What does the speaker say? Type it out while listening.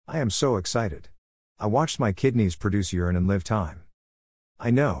I am so excited. I watched my kidneys produce urine and live time. I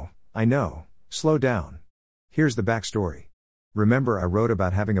know, slow down. Here's the backstory. Remember I wrote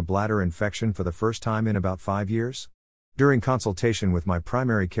about having a bladder infection for the first time in about 5 years? During consultation with my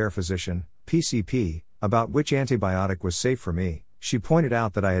primary care physician, PCP, about which antibiotic was safe for me, she pointed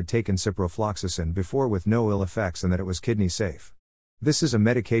out that I had taken ciprofloxacin before with no ill effects and that it was kidney safe. This is a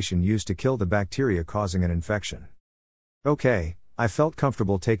medication used to kill the bacteria causing an infection. Okay, I felt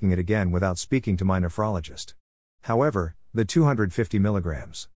comfortable taking it again without speaking to my nephrologist. However, the 250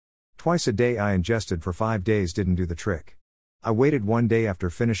 milligrams twice a day I ingested for 5 days didn't do the trick. I waited 1 day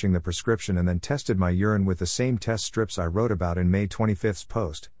after finishing the prescription and then tested my urine with the same test strips I wrote about in May 25's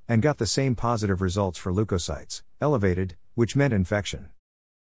post, and got the same positive results for leukocytes, elevated, which meant infection.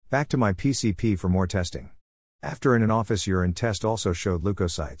 Back to my PCP for more testing. After an in-office urine test also showed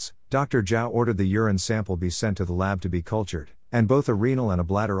leukocytes, Dr. Zhao ordered the urine sample be sent to the lab to be cultured, and both a renal and a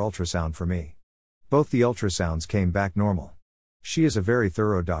bladder ultrasound for me. Both the ultrasounds came back normal. She is a very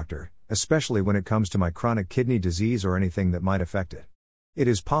thorough doctor, especially when it comes to my chronic kidney disease or anything that might affect it. It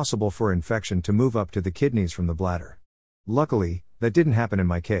is possible for infection to move up to the kidneys from the bladder. Luckily, that didn't happen in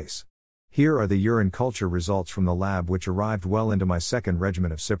my case. Here are the urine culture results from the lab which arrived well into my second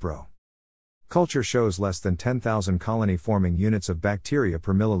regimen of Cipro. Culture shows less than 10,000 colony-forming units of bacteria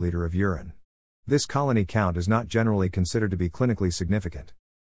per milliliter of urine. This colony count is not generally considered to be clinically significant.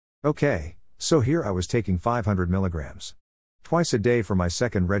 Okay, so here I was taking 500 milligrams twice a day for my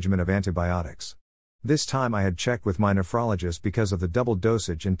second regimen of antibiotics. This time I had checked with my nephrologist because of the double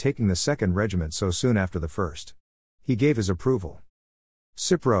dosage and taking the second regimen so soon after the first. He gave his approval.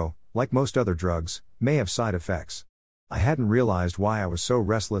 Cipro, like most other drugs, may have side effects. I hadn't realized why I was so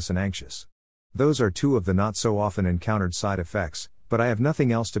restless and anxious. Those are two of the not so often encountered side effects, but I have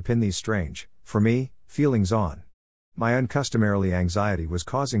nothing else to pin these strange, for me, feelings on. My uncustomarily anxiety was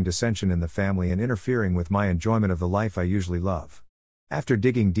causing dissension in the family and interfering with my enjoyment of the life I usually love. After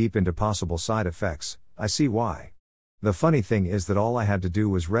digging deep into possible side effects, I see why. The funny thing is that all I had to do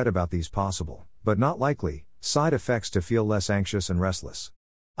was read about these possible, but not likely, side effects to feel less anxious and restless.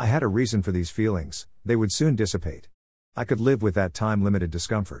 I had a reason for these feelings, they would soon dissipate. I could live with that time-limited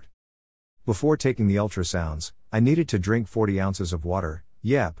discomfort. Before taking the ultrasounds, I needed to drink 40 ounces of water,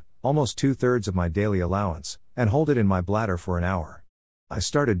 yep, almost 2/3 of my daily allowance, and hold it in my bladder for an hour. I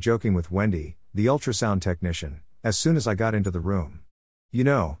started joking with Wendy, the ultrasound technician, as soon as I got into the room. You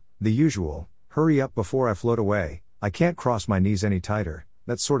know, the usual, hurry up before I float away, I can't cross my knees any tighter,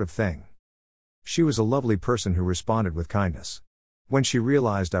 that sort of thing. She was a lovely person who responded with kindness. When she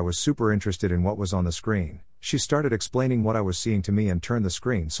realized I was super interested in what was on the screen, she started explaining what I was seeing to me and turned the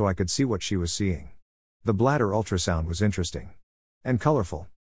screen so I could see what she was seeing. The bladder ultrasound was interesting. And colorful.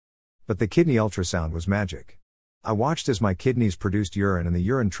 But the kidney ultrasound was magic. I watched as my kidneys produced urine and the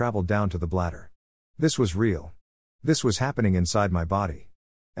urine traveled down to the bladder. This was real. This was happening inside my body.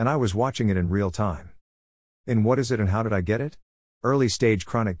 And I was watching it in real time. In What Is It and How Did I Get It? Early Stage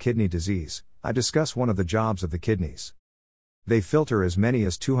Chronic Kidney Disease, I discuss one of the jobs of the kidneys. They filter as many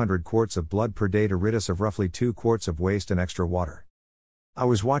as 200 quarts of blood per day to rid us of roughly 2 quarts of waste and extra water. I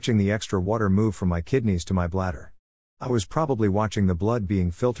was watching the extra water move from my kidneys to my bladder. I was probably watching the blood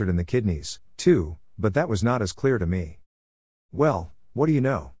being filtered in the kidneys, too, but that was not as clear to me. Well, what do you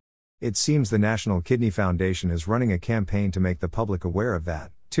know? It seems the National Kidney Foundation is running a campaign to make the public aware of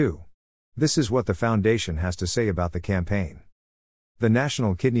that, too. This is what the foundation has to say about the campaign. The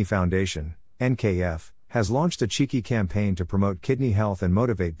National Kidney Foundation, NKF, has launched a cheeky campaign to promote kidney health and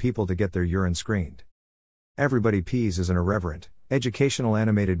motivate people to get their urine screened. Everybody Pees is an irreverent, educational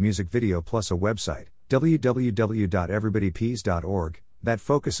animated music video plus a website, www.everybodypees.org, that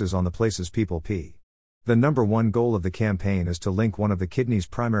focuses on the places people pee. The number one goal of the campaign is to link one of the kidney's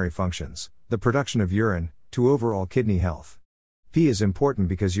primary functions, the production of urine, to overall kidney health. Pee is important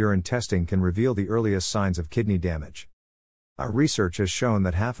because urine testing can reveal the earliest signs of kidney damage. Our research has shown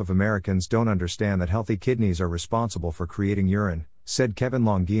that half of Americans don't understand that healthy kidneys are responsible for creating urine, said Kevin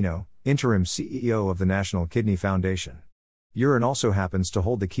Longino, interim CEO of the National Kidney Foundation. Urine also happens to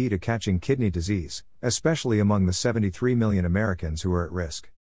hold the key to catching kidney disease, especially among the 73 million Americans who are at risk.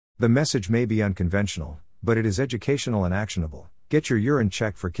 The message may be unconventional, but it is educational and actionable. Get your urine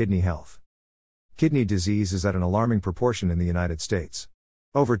checked for kidney health. Kidney disease is at an alarming proportion in the United States.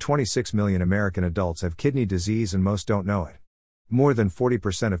 Over 26 million American adults have kidney disease and most don't know it. More than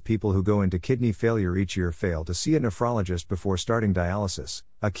 40% of people who go into kidney failure each year fail to see a nephrologist before starting dialysis,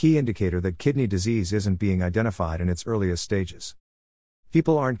 a key indicator that kidney disease isn't being identified in its earliest stages.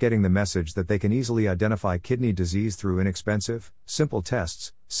 People aren't getting the message that they can easily identify kidney disease through inexpensive, simple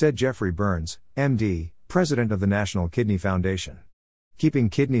tests, said Jeffrey Burns, MD, president of the National Kidney Foundation.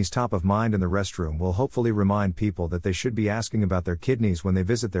 Keeping kidneys top of mind in the restroom will hopefully remind people that they should be asking about their kidneys when they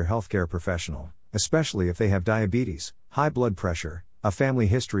visit their healthcare professional, especially if they have diabetes, high blood pressure, a family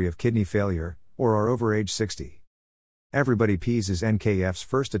history of kidney failure, or are over age 60. Everybody Pees is NKF's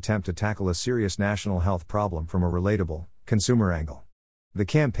first attempt to tackle a serious national health problem from a relatable, consumer angle. The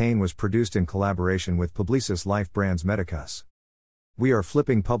campaign was produced in collaboration with Publicis Life Brands Medicus. We are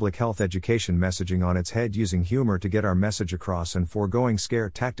flipping public health education messaging on its head using humor to get our message across and foregoing scare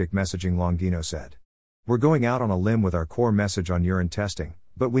tactic messaging, Longino said. We're going out on a limb with our core message on urine testing,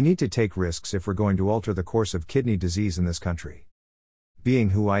 but we need to take risks if we're going to alter the course of kidney disease in this country.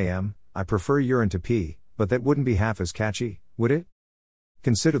 Being who I am, I prefer urine to pee, but that wouldn't be half as catchy, would it?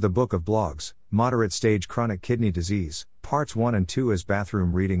 Consider the book of blogs, Moderate Stage Chronic Kidney Disease, Parts 1 and 2 as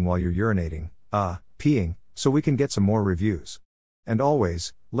bathroom reading while you're urinating, peeing, so we can get some more reviews. And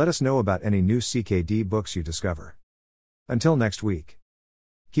always, let us know about any new CKD books you discover. Until next week.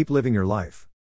 Keep living your life.